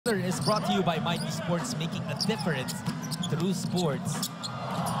Is brought to you by Mighty Sports, making a difference through sports.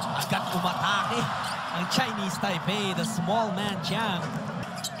 Agad umatake ang Chinese-Taipei, the small man Chang.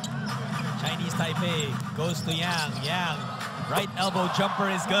 Chinese-Taipei goes to Yang. Yang, right elbow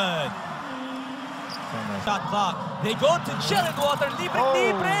jumper is good. Shot clock. They go to Gillenwater.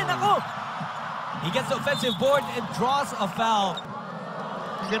 Libre. Naku! He gets the offensive board and draws a foul.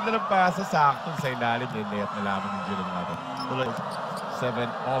 Ganda ng pasa, saktong sa ilalim. Net na lamang ng Gillenwater. 7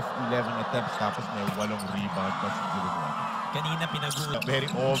 off 11 attempts, tapos may 8 rebound pa si Gillenwater. Kanina pinag-ulat. Very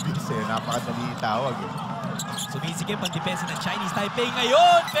obvious napakadali itawag Sumisikip ang depensa ng Chinese-Taipei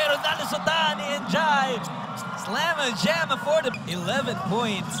ngayon, pero nalusutan ni Enjai. Slam and jam for the 11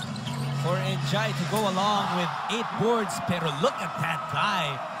 points for Enjai to go along with 8 boards. Pero look at that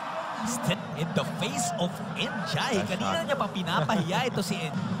guy. Still in the face of Enjai. Kanina niya pa pinapahiya ito si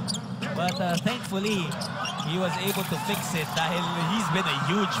Enjai. But thankfully, he was able to fix it dahil he's been a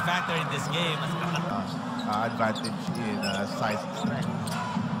huge factor in this game. Advantage in size and strength.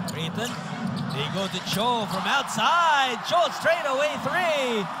 Creighton, they go to Chou from outside. Chou straight away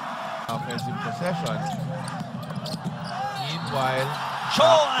 3. Offensive possession. Meanwhile,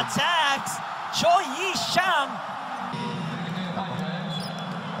 Chou attacks. Chou Chang.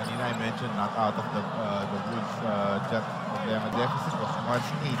 Kanina I mentioned not out of the woods. Just the deficit was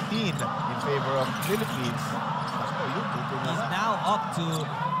 118 in favor of Philippines. He's now up to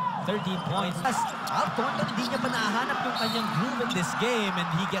 13 points. Thornton, hindi niya pa nahanap yung kanyang groove in this game, and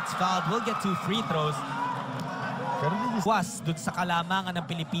he gets fouled. We'll get 2 free throws. Was dun sa kalamangan ng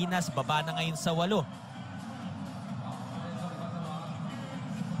Pilipinas, baba na ngayon sa 8.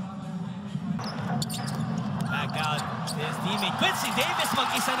 Back out his teammate Quincy Davis,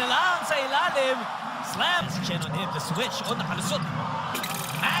 mag-isa na lang sa ilalim. Slams Chen on him, the switch. Nakalusot.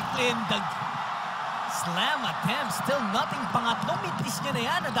 Macklin, the slam attempt, still nothing. Pangatlong mitis niya na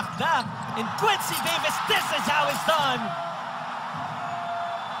yan, nadakdak. And Quincy Davis, this is how it's done.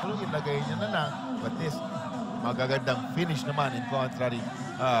 Ilagay niya na lang, but this magagandang finish naman in contrary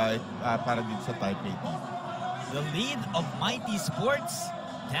para din sa Taipei. The lead of Mighty Sports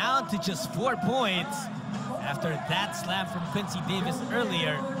down to just 4 points after that slam from Quincy Davis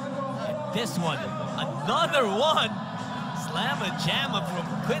earlier. And this one, another one. Slam and jam from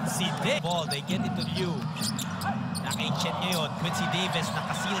Quincy Davis. Ball, they get into view. Nakay Chen ngayon. Quincy Davis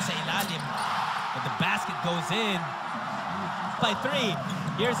nakasil sa ilalim. But the basket goes in. By 3.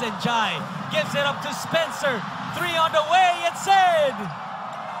 Here's Enjai. Gives it up to Spencer. 3 on the way. It's in.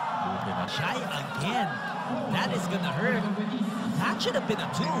 Enjai again. That is gonna hurt. That should have been a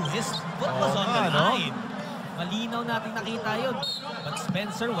 2. His foot was on the line. Malinaw natin nakita yun. But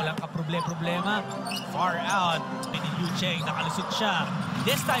Spencer, walang kaproblema. Far out. Chang, nakalusot siya.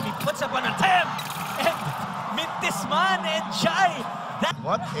 This time, he puts up an attempt. And mintis man, Enjai.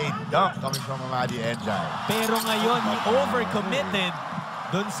 What a dunk coming from Amadi Enjai. Pero ngayon, he overcommitted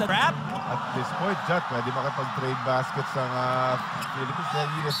dun sa trap. At this point, Jot, pwede makapag-trade baskets ng Philippines. Then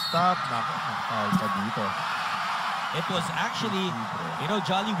you stop. Nakakakal pa dito. It was actually, you know,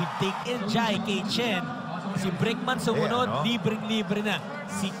 Jolly, we take Enjai kay Chen. Si Brickman sumunod, libreng-libre na.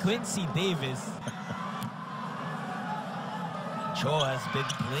 Si Quincy Davis. Chou has been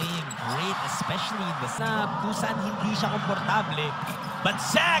playing great, especially in the snap. Kusan hindi siya komportable. But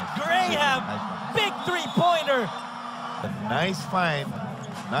Zach Graham, big 3-pointer. Nice find,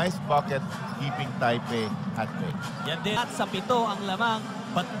 nice bucket, keeping Taipei at bay. Yan din. At sa 7 ang lamang.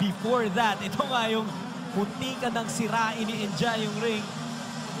 But before that, ito nga yung munti ka nang sirain ni Enjai yung ring.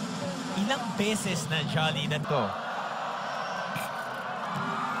 Ilang beses na, Jolly, na to.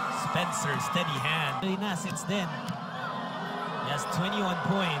 Spencer, steady hand. Really na since then. He has 21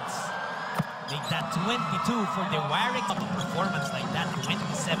 points. Make that 22 for the Warwick. A performance like that,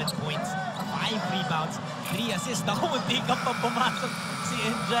 27 points, 5 rebounds, 3 assists. Naku, munti ka pa pumasok si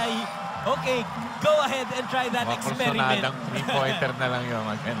Enjai. Okay, go ahead and try that experiment. Makursunadang 3-pointer na lang yung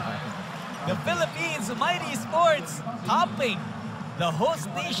The Philippines, Mighty Sports, topping the host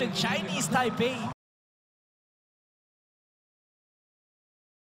nation, Chinese-Taipei.